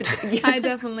 I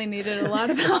definitely needed a lot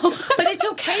of help, but it's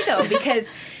okay though, because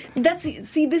this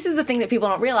is the thing that people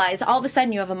don't realize. All of a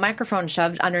sudden, you have a microphone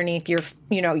shoved underneath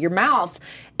your mouth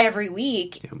every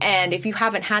week, and if you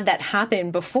haven't had that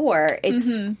happen before,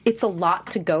 it's a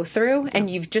lot to go through, and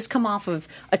you've just come off of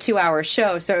a 2-hour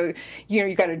show, so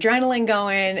you've got adrenaline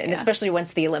going, and especially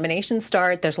once the eliminations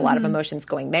start, there's a lot of emotions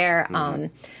going there.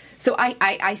 So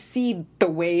I see the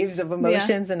waves of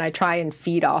emotions, and I try and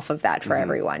feed off of that for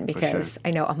everyone, because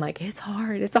I know I'm like, it's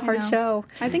hard. It's a hard show.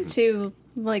 I think too,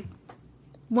 like,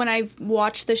 when I've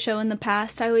watched the show in the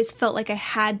past, I always felt like I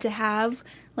had to have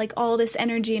like all this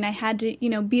energy, and I had to, you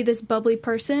know, be this bubbly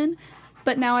person.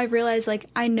 But now I've realized, like,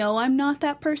 I know I'm not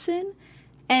that person,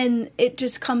 and it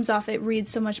just comes off. It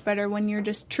reads so much better when you're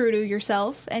just true to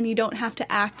yourself, and you don't have to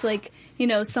act like, you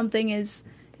know, something is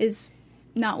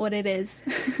not what it is.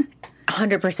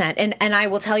 100%. And I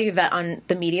will tell you that on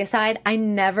the media side, I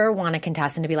never want a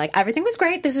contestant to be like, everything was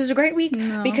great, this was a great week,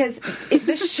 because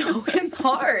the show is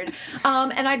hard.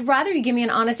 And I'd rather you give me an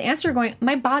honest answer going,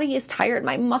 my body is tired,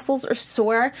 my muscles are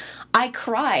sore, I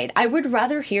cried. I would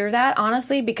rather hear that,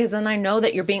 honestly, because then I know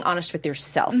that you're being honest with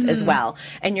yourself as well.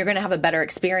 And you're going to have a better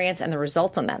experience, and the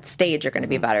results on that stage are going to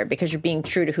be better because you're being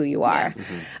true to who you are.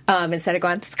 Instead of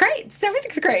going, it's great,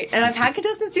 everything's great. And I've had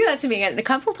contestants do that to me. And a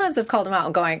couple times I've called them out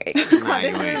and going, this is not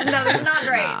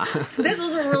great. Nah. This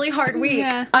was a really hard week.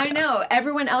 Yeah. I know.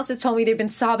 Everyone else has told me they've been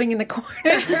sobbing in the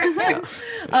corner.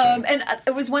 And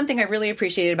it was one thing I really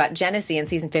appreciated about Genesee in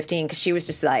season 15, because she was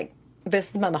just like,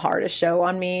 this has been the hardest show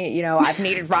on me. You know, I've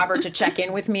needed Robert to check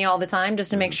in with me all the time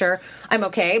just to make sure I'm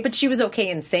okay. But she was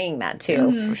okay in saying that,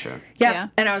 too. For sure. Yeah.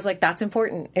 And I was like, that's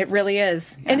important. It really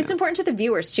is. Yeah. And it's important to the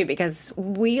viewers, too, because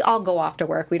we all go off to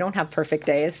work. We don't have perfect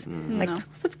days. Like,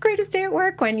 it's the greatest day at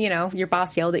work when, you know, your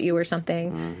boss yelled at you or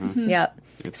something. Yep.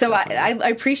 So I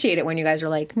appreciate it when you guys are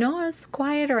like, no, I was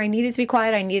quiet, or I needed to be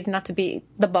quiet. I needed not to be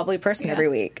the bubbly person every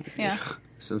week. Yeah.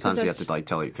 Sometimes you have to, like,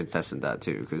 tell your contestant that,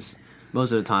 too, because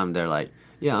most of the time they're like,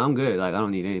 yeah, I'm good. Like, I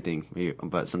don't need anything.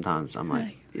 But sometimes I'm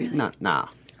like, really? Nah.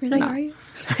 Really, nah. are you?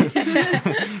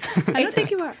 I don't think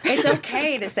you are. It's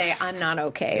okay to say, I'm not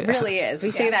okay. It really is.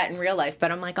 We say that in real life, but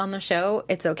I'm like, on the show,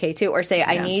 it's okay, too. Or say,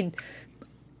 I need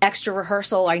extra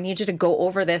rehearsal. I need you to go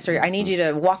over this, or I need you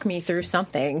to walk me through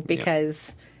something,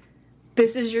 because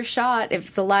this is your shot. If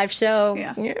it's a live show.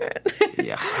 Yeah.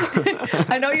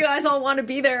 I know you guys all want to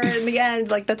be there in the end,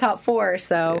 like the top 4,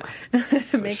 so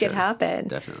make it happen.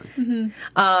 Definitely.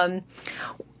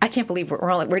 I can't believe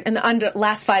we're in the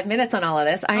last 5 minutes on all of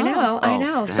this. I know.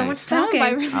 Dang. So much talking.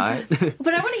 All right.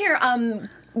 But I want to hear,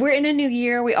 we're in a new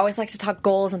year. We always like to talk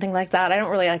goals and things like that. I don't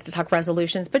really like to talk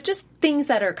resolutions, but just things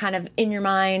that are kind of in your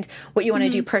mind, what you want to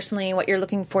do personally, what you're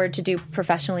looking forward to do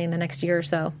professionally in the next year or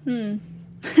so.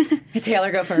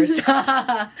 Taylor, go first.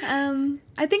 I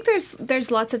think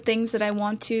there's lots of things that I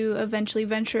want to eventually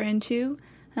venture into.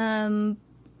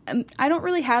 I don't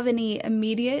really have any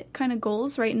immediate kind of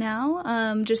goals right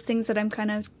now, just things that I'm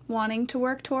kind of wanting to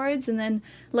work towards, and then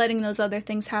letting those other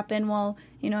things happen while,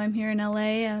 you know, I'm here in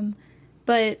LA.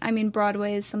 But, I mean,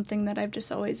 Broadway is something that I've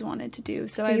just always wanted to do.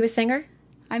 So Are you a singer?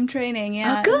 I'm training,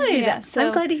 yeah. Oh, good. Yeah, so,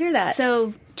 I'm glad to hear that.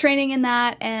 So training in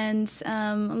that, and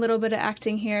a little bit of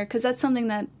acting here, because that's something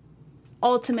that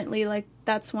ultimately, like,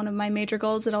 that's one of my major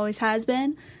goals. It always has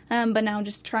been. But now I'm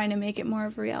just trying to make it more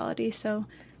of a reality. So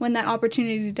when that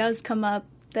opportunity does come up,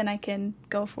 then I can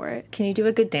go for it. Can you do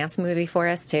a good dance movie for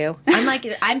us, too?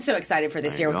 I'm so excited for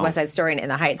this year with West Side Story and In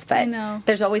the Heights, but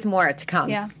there's always more to come.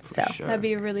 Yeah. So sure. That'd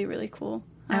be really, really cool.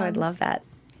 I would love that.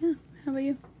 Yeah. How about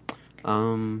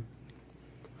you?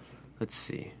 Let's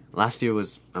see. Last year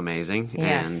was amazing,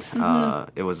 Yes. and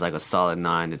it was like a solid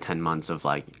 9 to 10 months of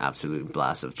like absolute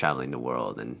blast of traveling the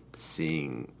world and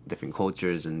seeing different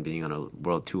cultures and being on a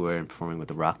world tour and performing with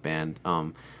a rock band.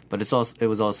 But it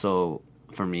was also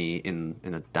for me in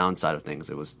a downside of things.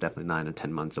 It was definitely 9 to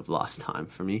 10 months of lost time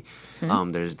for me.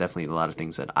 There's definitely a lot of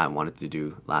things that I wanted to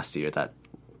do last year that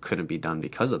couldn't be done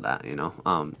because of that, you know.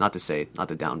 Not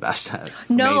to down bash that.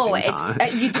 No, it's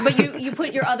but you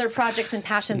put your other projects and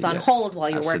passions on hold while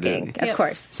you're working, of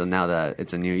course. So now that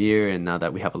it's a new year and now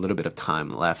that we have a little bit of time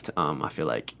left, I feel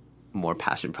like more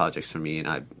passion projects for me. And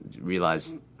I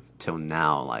realized till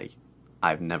now, like,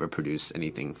 I've never produced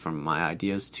anything from my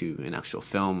ideas to an actual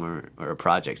film or a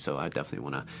project. So I definitely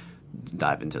want to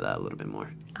dive into that a little bit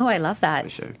more. Oh, I love that. For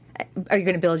sure. Are you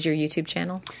going to build your YouTube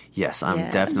channel? Yes,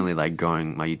 I'm definitely like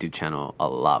growing my YouTube channel a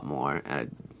lot more.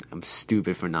 And I'm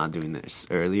stupid for not doing this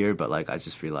earlier, but like I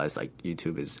just realized like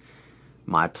YouTube is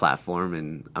my platform,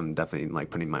 and I'm definitely like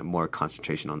putting my more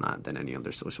concentration on that than any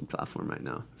other social platform right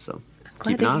now. So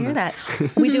glad to hear that.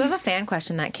 We do have a fan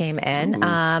question that came in.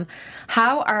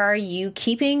 How are you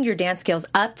keeping your dance skills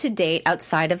up to date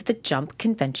outside of the jump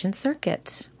convention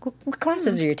circuit? What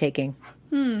classes are you taking?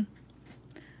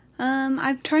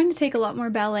 I'm trying to take a lot more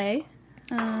ballet.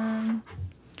 Trying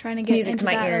to get Music into to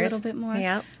my that ears. a little bit more.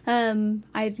 Yeah.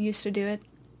 I used to do it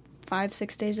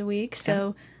 5-6 days a week,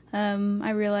 so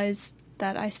I realized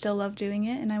that I still love doing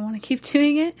it and I want to keep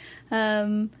doing it.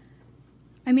 I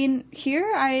mean,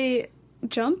 here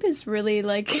jump is really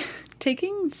like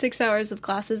taking 6 hours of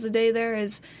classes a day there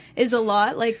is a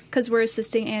lot, like, because we're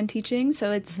assisting and teaching,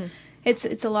 so it's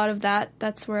a lot of that.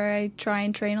 That's where I try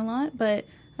and train a lot, but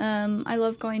I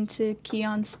love going to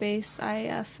Keon Space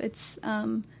IF. It's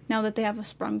now that they have a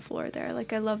sprung floor there.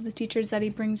 Like, I love the teachers that he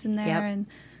brings in there,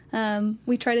 and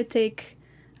we try to take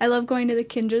I love going to the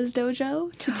Kinja's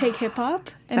dojo to take hip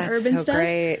hop and That's urban so stuff.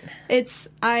 great. It's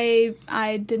I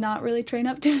did not really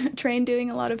train doing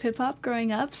a lot of hip hop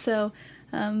growing up, so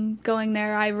going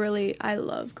there, I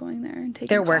love going there and taking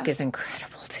Their work class. is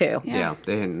incredible too. Yeah,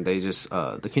 they just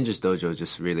the Kinja's dojo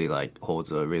just really like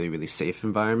holds a really really safe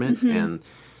environment, and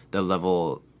the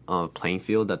level of playing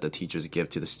field that the teachers give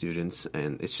to the students,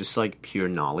 and it's just like pure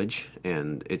knowledge,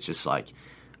 and it's just like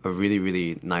a really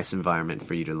really nice environment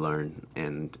for you to learn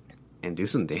and do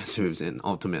some dance moves, and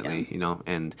ultimately, you know,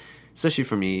 and especially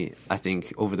for me, I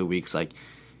think over the weeks, like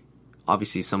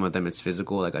obviously some of them it's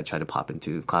physical, like I try to pop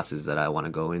into classes that I want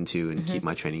to go into and keep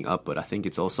my training up, but I think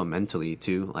it's also mentally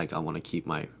too, like I want to keep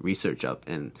my research up,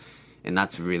 and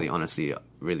that's really honestly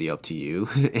really up to you.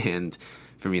 And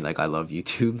for me, like I love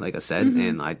YouTube, like I said,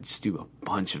 and I just do a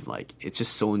bunch of like, it's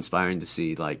just so inspiring to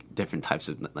see like different types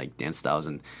of like dance styles,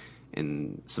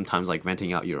 and sometimes like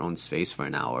renting out your own space for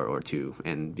an hour or two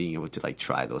and being able to like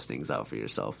try those things out for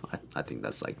yourself. I think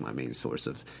that's like my main source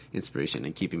of inspiration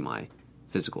and keeping my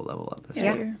physical level up.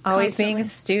 Yeah, always being a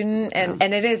student,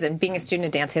 and it is, and being a student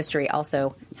of dance history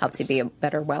also helps you be a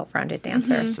better, well-rounded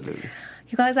dancer. Absolutely.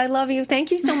 You guys, I love you.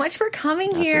 Thank you so much for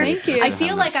coming here. Thank you. I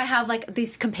feel like I have like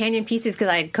these companion pieces because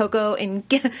I had Coco and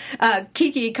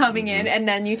Kiki coming in, and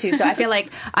then you two. So I feel like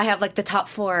I have like the top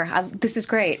four. This is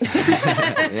great.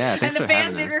 Yeah, thanks and the for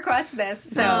fans having did us. request this.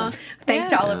 So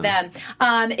thanks to all of them.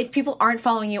 If people aren't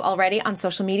following you already on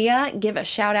social media, give a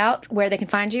shout out where they can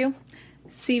find you.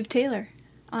 Steve Taylor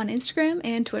on Instagram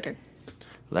and Twitter.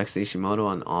 Lex Ishimoto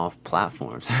on all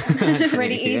platforms.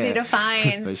 Pretty easy to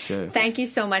find. For sure. Thank you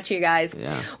so much, you guys.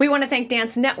 Yeah. We want to thank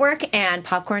Dance Network and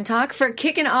Popcorn Talk for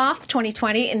kicking off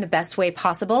 2020 in the best way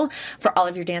possible. For all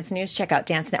of your dance news, check out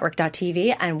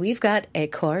dancenetwork.tv. And we've got a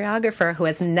choreographer who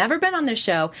has never been on the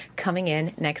show coming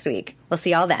in next week. We'll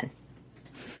see y'all then.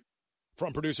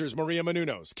 From producers Maria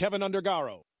Menounos, Kevin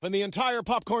Undergaro, and the entire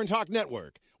Popcorn Talk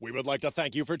Network, we would like to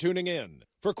thank you for tuning in.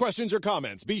 For questions or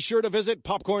comments, be sure to visit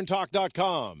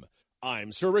popcorntalk.com.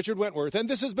 I'm Sir Richard Wentworth, and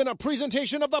this has been a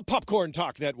presentation of the Popcorn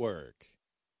Talk Network.